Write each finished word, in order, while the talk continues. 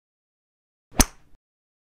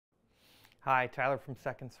Hi, Tyler from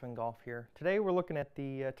Second Swing Golf here. Today we're looking at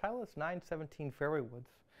the Titleist 917 Fairway woods.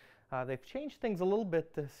 They've changed things a little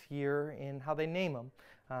bit this year in how they name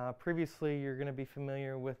them. Previously, you're going to be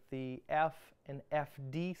familiar with the F and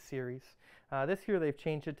FD series. This year they've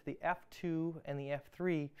changed it to the F2 and the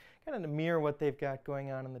F3, kind of to mirror what they've got going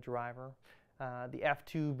on in the driver. The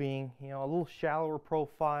F2 being, a little shallower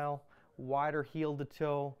profile, wider heel to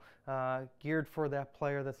toe, geared for that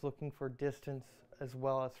player that's looking for distance as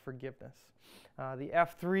well as forgiveness. The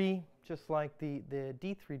F3, just like the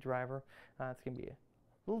D3 driver, it's going to be a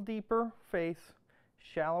little deeper face,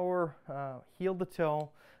 shallower heel to toe,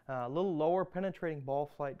 a little lower penetrating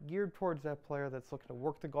ball flight, geared towards that player that's looking to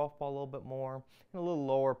work the golf ball a little bit more, and a little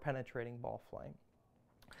lower penetrating ball flight.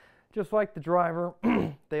 Just like the driver,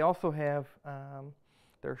 they also have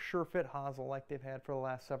their sure fit hosel like they've had for the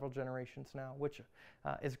last several generations now, which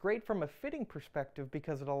is great from a fitting perspective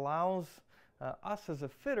because it allows us as a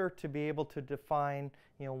fitter to be able to define,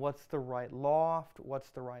 what's the right loft,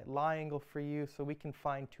 what's the right lie angle for you, so we can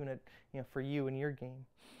fine tune it, for you and your game.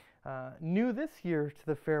 New this year to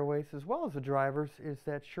the fairways as well as the drivers is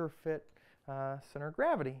that sure fit center of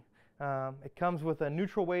gravity. It comes with a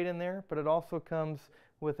neutral weight in there, but it also comes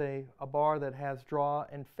with a bar that has draw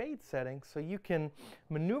and fade settings, so you can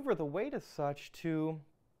maneuver the weight as such to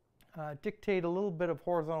dictate a little bit of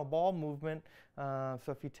horizontal ball movement. So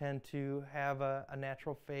if you tend to have a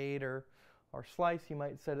natural fade or slice, you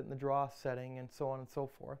might set it in the draw setting and so on and so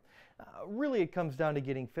forth. Really, it comes down to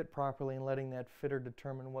getting fit properly and letting that fitter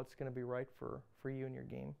determine what's going to be right for you and your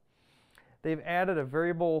game. They've added a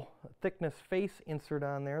variable thickness face insert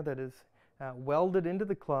on there that is welded into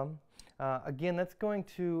the club. Again, that's going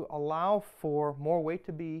to allow for more weight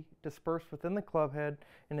to be dispersed within the club head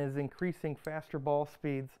and is increasing faster ball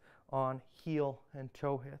speeds on heel and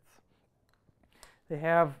toe hits. They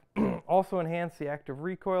have also enhanced the active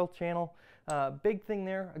recoil channel. Big thing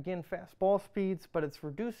there, again, fast ball speeds, but it's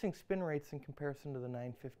reducing spin rates in comparison to the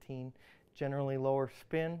 915. Generally lower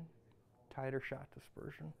spin, tighter shot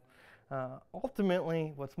dispersion.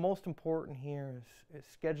 Ultimately, what's most important here is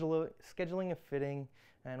scheduling a fitting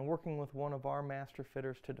and working with one of our master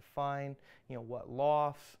fitters to define, what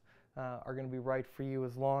lofts are going to be right for you,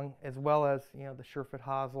 as well as the SureFit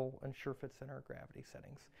hosel and SureFit center of gravity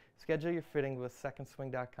settings. Schedule your fitting with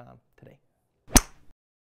secondswing.com today.